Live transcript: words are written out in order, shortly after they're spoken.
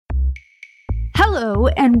Hello,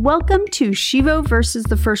 and welcome to Shivo versus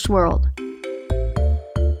the First World.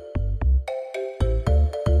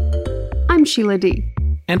 I'm Sheila D.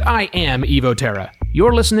 And I am Evo Terra.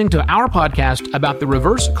 You're listening to our podcast about the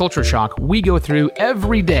reverse culture shock we go through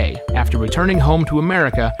every day after returning home to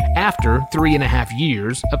America after 3.5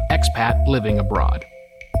 years of expat living abroad.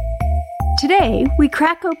 Today, we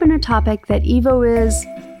crack open a topic that Evo is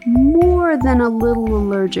more than a little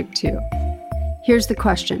allergic to. Here's the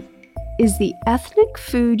question. Is the ethnic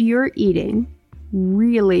food you're eating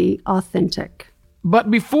really authentic?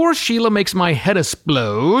 But before Sheila makes my head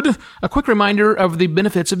explode, a quick reminder of the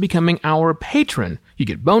benefits of becoming our patron. You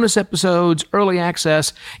get bonus episodes, early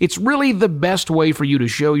access. It's really the best way for you to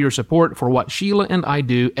show your support for what Sheila and I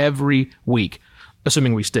do every week,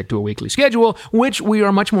 assuming we stick to a weekly schedule, which we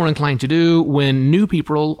are much more inclined to do when new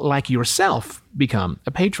people like yourself become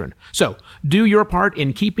a patron. So, do your part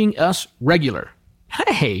in keeping us regular.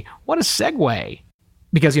 Hey, what a segue.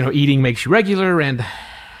 Because, eating makes you regular and...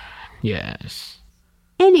 yes.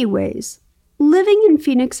 Anyways, living in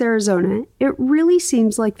Phoenix, Arizona, it really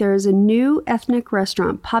seems like there is a new ethnic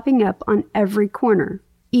restaurant popping up on every corner.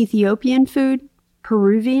 Ethiopian food,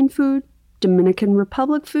 Peruvian food, Dominican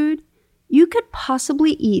Republic food. You could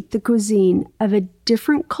possibly eat the cuisine of a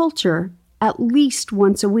different culture at least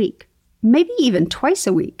once a week, maybe even twice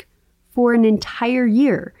a week, for an entire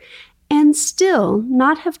year, and still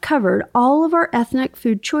not have covered all of our ethnic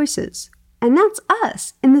food choices. And that's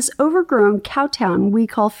us in this overgrown cowtown we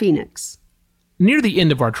call Phoenix. Near the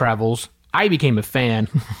end of our travels, I became a fan,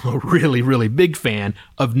 a really, really big fan,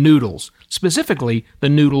 of noodles, specifically the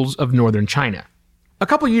noodles of northern China. A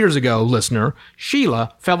couple years ago, listener,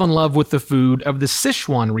 Sheila fell in love with the food of the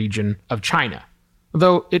Sichuan region of China,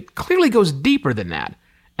 though it clearly goes deeper than that,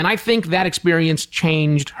 and I think that experience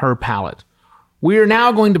changed her palate. We're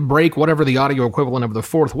now going to break whatever the audio equivalent of the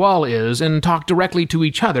fourth wall is and talk directly to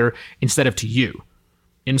each other instead of to you.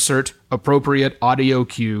 Insert appropriate audio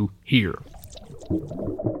cue here.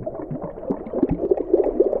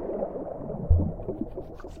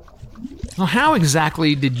 Well, how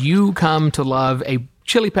exactly did you come to love a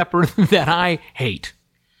chili pepper that I hate?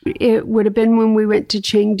 It would have been when we went to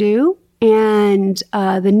Chengdu, and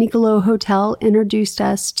the Nicolo Hotel introduced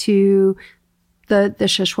us to the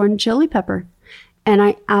Sichuan chili pepper. And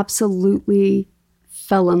I absolutely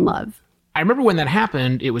fell in love. I remember when that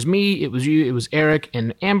happened, it was me, it was you, it was Eric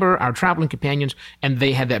and Amber, our traveling companions, and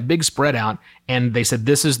they had that big spread out, and they said,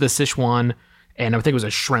 this is the Sichuan, and I think it was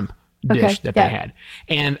a shrimp dish they had.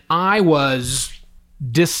 And I was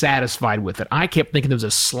dissatisfied with it. I kept thinking there was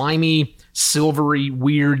a slimy, silvery,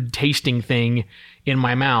 weird tasting thing in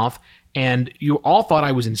my mouth, and you all thought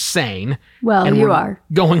I was insane. Well, and you are.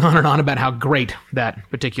 Going on and on about how great that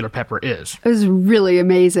particular pepper is. It was really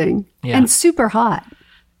amazing. Yeah. And super hot.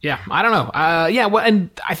 Yeah, I don't know. And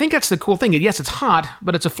I think that's the cool thing. Yes, it's hot,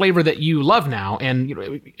 but it's a flavor that you love now.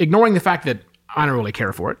 And ignoring the fact that I don't really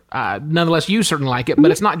care for it, nonetheless, you certainly like it.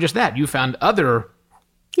 But it's not just that. You found other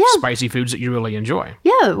spicy foods that you really enjoy.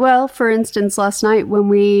 Yeah, well, for instance, last night when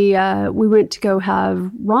we went to go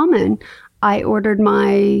have ramen, I ordered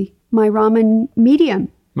my ramen medium.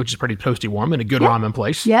 Which is pretty toasty warm in a good ramen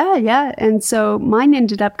place. Yeah. And so mine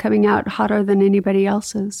ended up coming out hotter than anybody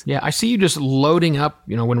else's. Yeah, I see you just loading up,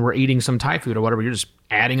 when we're eating some Thai food or whatever, you're just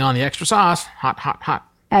adding on the extra sauce. Hot.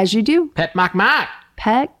 As you do. Pet mak mak.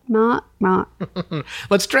 Pet mak mak.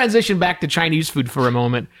 Let's transition back to Chinese food for a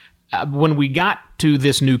moment. When we got to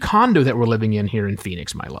this new condo that we're living in here in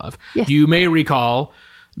Phoenix, my love, you may recall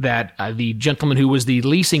that the gentleman who was the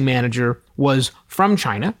leasing manager was from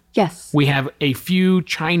China. Yes. We have a few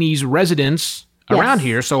Chinese residents around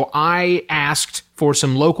here, so I asked for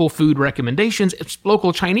some local food recommendations,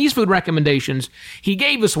 local Chinese food recommendations. He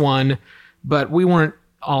gave us one, but we weren't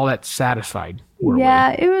all that satisfied, were we?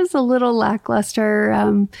 Yeah, it was a little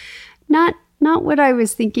lackluster. Not what I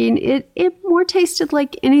was thinking. It more tasted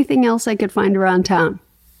like anything else I could find around town.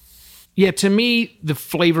 Yeah, to me, the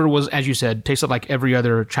flavor was, as you said, tasted like every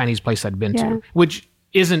other Chinese place I'd been to, which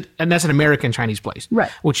isn't, and that's an American Chinese place,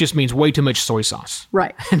 right? Which just means way too much soy sauce,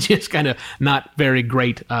 right? And just kind of not very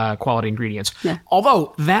great quality ingredients. Yeah.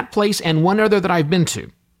 Although that place and one other that I've been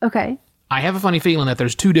to, I have a funny feeling that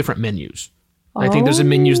there's two different menus. I think there's a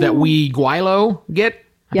menus that we Guaylo get.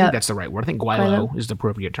 I think that's the right word. I think Guaylo is the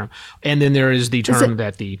appropriate term, and then there is the term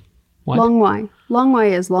that the what? Long Wai. Long Wai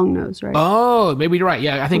is long nose, right? Oh, maybe you're right.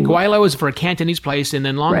 Yeah, I think Guaylo is for a Cantonese place, and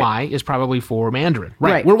then Long Wai is probably for Mandarin.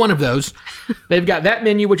 Right. We're one of those. They've got that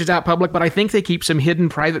menu, which is out public, but I think they keep some hidden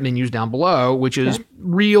private menus down below, which is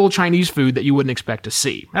real Chinese food that you wouldn't expect to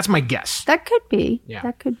see. That's my guess. That could be. Yeah.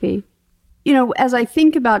 That could be. as I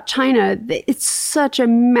think about China, it's such a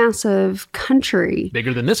massive country.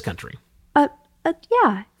 Bigger than this country.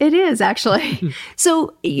 Yeah, it is actually.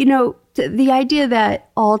 So, the idea that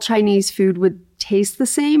all Chinese food would taste the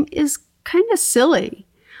same is kind of silly.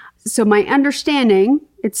 So my understanding,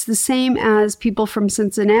 it's the same as people from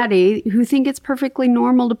Cincinnati who think it's perfectly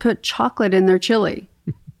normal to put chocolate in their chili.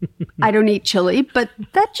 I don't eat chili, but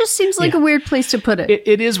that just seems like a weird place to put it.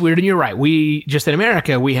 It is weird, and you're right. We, just in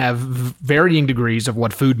America, we have varying degrees of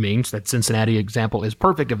what food means. That Cincinnati example is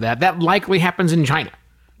perfect of that. That likely happens in China.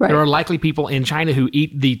 Right. There are likely people in China who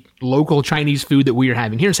eat the local Chinese food that we are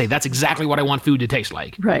having here and say, that's exactly what I want food to taste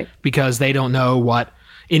like. Right. Because they don't know what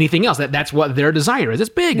anything else. That's what their desire is. It's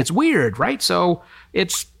big. It's weird, right? So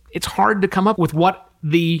it's hard to come up with what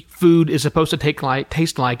the food is supposed to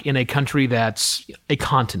taste like in a country that's a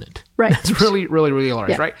continent. Right. That's really, really, really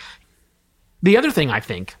large, right? The other thing I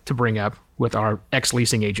think to bring up with our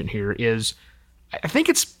ex-leasing agent here is I think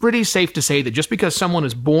it's pretty safe to say that just because someone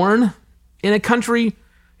is born in a country,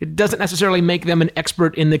 it doesn't necessarily make them an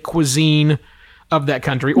expert in the cuisine of that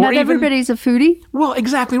country. Not everybody's a foodie? Well,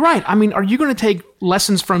 exactly right. I mean, are you going to take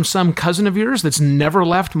lessons from some cousin of yours that's never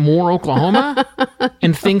left Moore, Oklahoma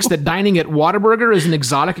and thinks that dining at Whataburger is an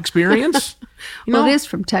exotic experience? Well, it is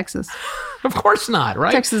from Texas. Of course not,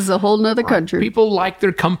 right? Texas is a whole nother country. People like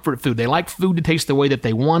their comfort food. They like food to taste the way that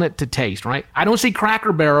they want it to taste, right? I don't see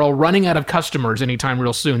Cracker Barrel running out of customers anytime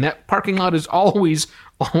real soon. That parking lot is always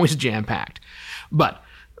jam-packed. But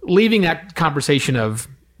leaving that conversation of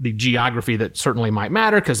the geography that certainly might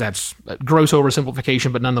matter, because that's a gross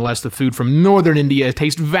oversimplification, but nonetheless, the food from northern India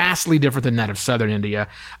tastes vastly different than that of southern India.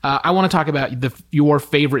 I want to talk about your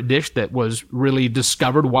favorite dish that was really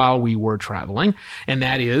discovered while we were traveling, and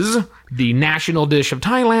that is the national dish of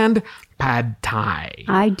Thailand, Pad Thai.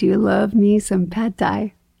 I do love me some Pad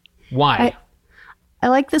Thai. Why? I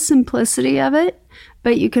like the simplicity of it,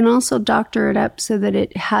 but you can also doctor it up so that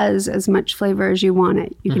it has as much flavor as you want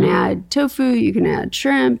it. You can add tofu, you can add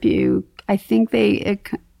shrimp. I think I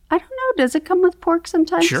don't know, does it come with pork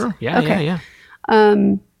sometimes? Sure, yeah.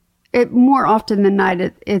 More often than not,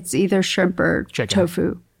 it's either shrimp or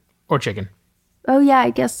tofu. Or chicken. Oh, yeah, I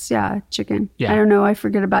guess, chicken. Yeah. I don't know, I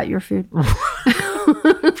forget about your food.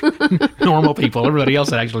 Normal people, everybody else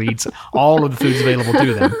that actually eats all of the foods available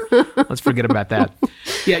to them. Let's forget about that.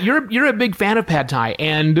 Yeah, you're a big fan of Pad Thai,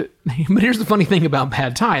 but here's the funny thing about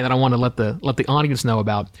Pad Thai that I want to let the audience know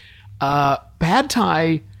about. Pad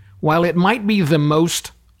Thai, while it might be the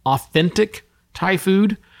most authentic Thai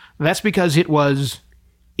food, that's because it was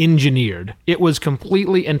engineered. It was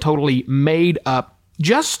completely and totally made up,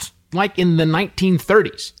 just like in the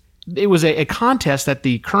 1930s. It was a contest that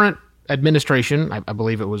the current administration, I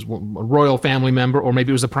believe it was a royal family member, or maybe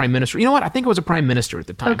it was the prime minister. You know what? I think it was a prime minister at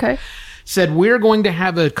the time. Okay. Said, we're going to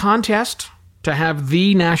have a contest to have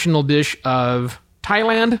the national dish of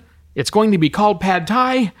Thailand. It's going to be called Pad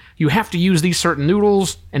Thai. You have to use these certain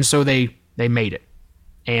noodles. And so they made it.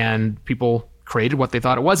 And people created what they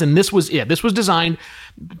thought it was. And this was it. This was designed.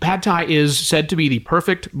 Pad Thai is said to be the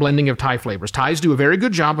perfect blending of Thai flavors. Thais do a very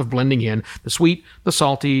good job of blending in the sweet, the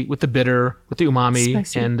salty, with the bitter, with the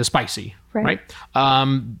umami, and the spicy. Right?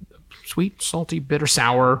 Sweet, salty, bitter,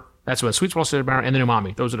 sour. That's what sweet, salty, bitter, and then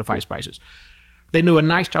umami. Those are the 5 spices. They do a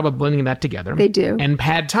nice job of blending that together. They do. And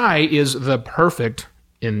Pad Thai is the perfect,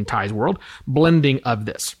 in Thai's world, blending of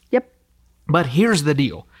this. Yep. But here's the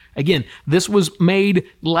deal. Again, this was made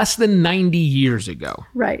less than 90 years ago.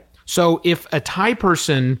 Right. So if a Thai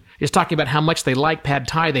person is talking about how much they like Pad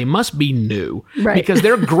Thai, they must be new. Right. Because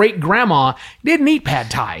their great-grandma didn't eat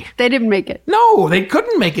Pad Thai. They didn't make it. No, they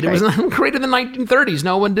couldn't make it. It was created in the 1930s.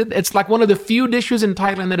 No one did. It's like one of the few dishes in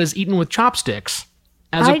Thailand that is eaten with chopsticks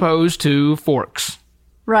as opposed to forks.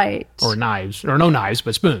 Right. Or knives. Or no knives,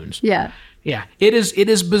 but spoons. Yeah. Yeah. It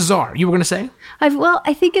is bizarre. You were going to say?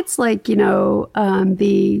 I think it's like,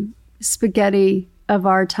 the spaghetti of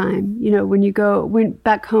our time. When you went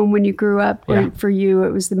back home when you grew up, for you,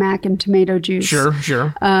 it was the mac and tomato juice.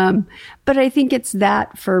 Sure. But I think it's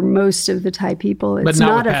that for most of the Thai people. It's but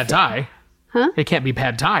not with Pad Thai. Huh? It can't be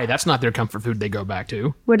Pad Thai. That's not their comfort food they go back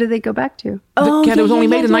to. What do they go back to? It was only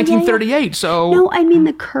made in 1938, so... No, I mean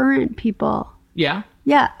the current people. Yeah?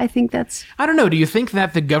 Yeah, I think that's... I don't know. Do you think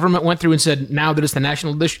that the government went through and said, now that it's the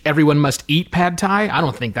national dish, everyone must eat Pad Thai? I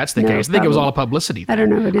don't think that's the case. I think it was all a publicity thing. I don't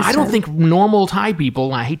know. I don't think normal Thai people,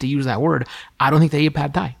 and I hate to use that word, I don't think they eat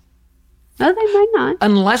Pad Thai. No, they might not.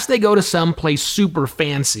 Unless they go to some place super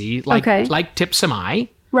fancy, like Tip Samai,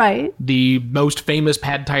 Right. The most famous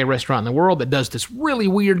pad thai restaurant in the world that does this really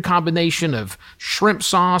weird combination of shrimp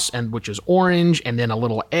sauce, and which is orange, and then a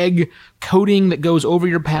little egg coating that goes over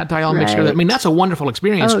your pad thai all mixed together. I mean, that's a wonderful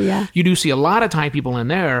experience. Oh, yeah. You do see a lot of Thai people in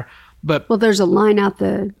there, but... Well, there's a line out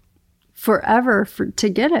forever to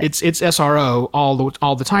get it. It's SRO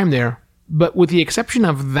all the time there. But with the exception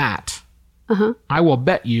of that, I will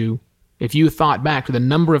bet you, if you thought back to the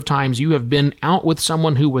number of times you have been out with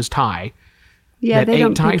someone who was Thai, yeah, they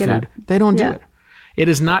don't Thai pick food, they don't do it. It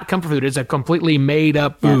is not comfort food. It's a completely made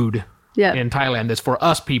up food in Thailand that's for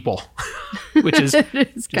us people, which is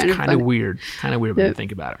kind of weird. Kind of weird when you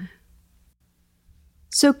think about it.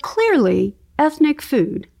 So clearly, ethnic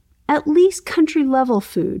food, at least country level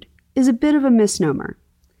food, is a bit of a misnomer.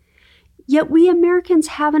 Yet we Americans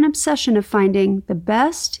have an obsession of finding the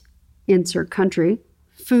best, insert country,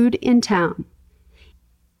 food in town.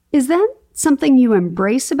 Is that something you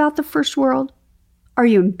embrace about the first world? Are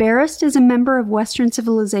you embarrassed as a member of Western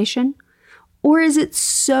civilization? Or is it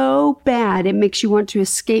so bad it makes you want to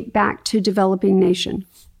escape back to developing nation?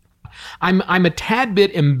 I'm a tad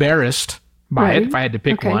bit embarrassed by it, if I had to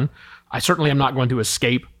pick one. I certainly am not going to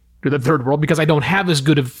escape to the third world because I don't have as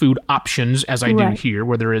good of food options as I do here,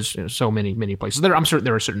 where there is so many places. I'm certain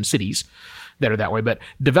there are certain cities that are that way, but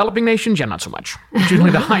developing nations, not so much. It's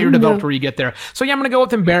usually the higher developed where you get there. So I'm going to go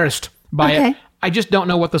with embarrassed by it. I just don't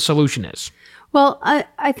know what the solution is. Well,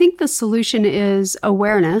 I think the solution is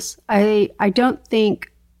awareness. I don't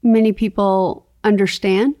think many people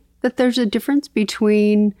understand that there's a difference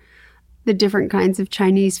between the different kinds of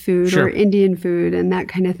Chinese food or Indian food and that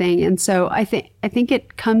kind of thing. And so I think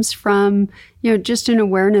it comes from, just an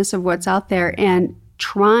awareness of what's out there and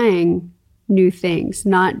trying new things,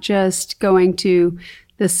 not just going to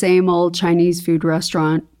the same old Chinese food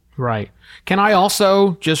restaurant. Right. Can I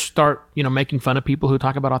also just start, making fun of people who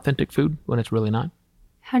talk about authentic food when it's really not?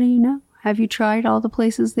 How do you know? Have you tried all the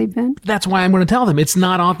places they've been? That's why I'm going to tell them it's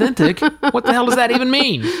not authentic. What the hell does that even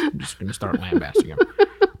mean? I'm just going to start lambasting them.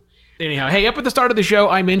 Anyhow, hey, up at the start of the show,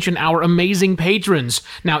 I mentioned our amazing patrons.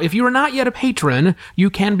 Now, if you are not yet a patron, you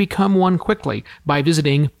can become one quickly by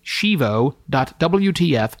visiting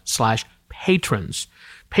shivo.wtf/patrons.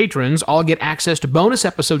 Patrons all get access to bonus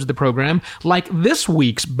episodes of the program, like this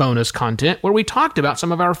week's bonus content, where we talked about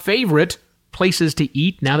some of our favorite places to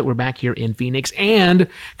eat now that we're back here in Phoenix, and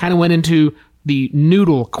kind of went into the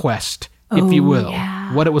noodle quest, if you will.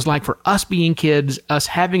 What it was like for us being kids, us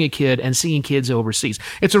having a kid, and seeing kids overseas.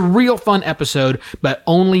 It's a real fun episode, but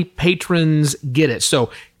only patrons get it. So,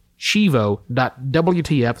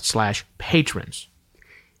 shivo.wtf/patrons.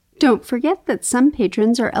 Don't forget that some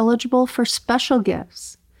patrons are eligible for special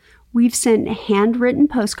gifts. We've sent handwritten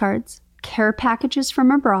postcards, care packages from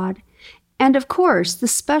abroad, and of course, the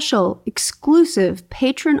special, exclusive,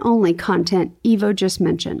 patron-only content Ivo just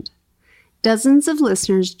mentioned. Dozens of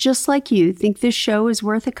listeners just like you think this show is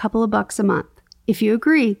worth a couple of bucks a month. If you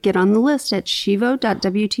agree, get on the list at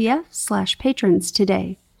shivo.wtf/patrons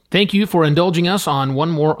today. Thank you for indulging us on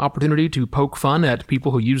one more opportunity to poke fun at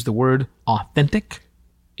people who use the word authentic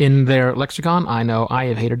in their lexicon. I know I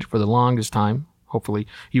have hated it for the longest time. Hopefully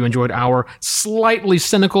you enjoyed our slightly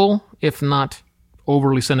cynical, if not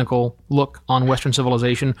overly cynical, look on Western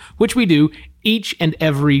civilization, which we do each and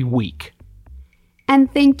every week.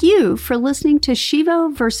 And thank you for listening to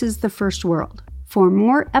Shivo versus the First World. For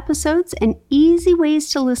more episodes and easy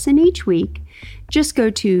ways to listen each week, just go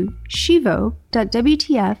to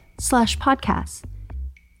shivo.wtf/podcasts.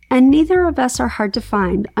 And neither of us are hard to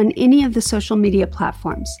find on any of the social media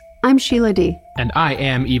platforms. I'm Sheila D. And I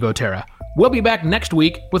am Ivo Terra. We'll be back next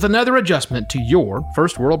week with another adjustment to your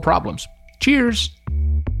first world problems. Cheers!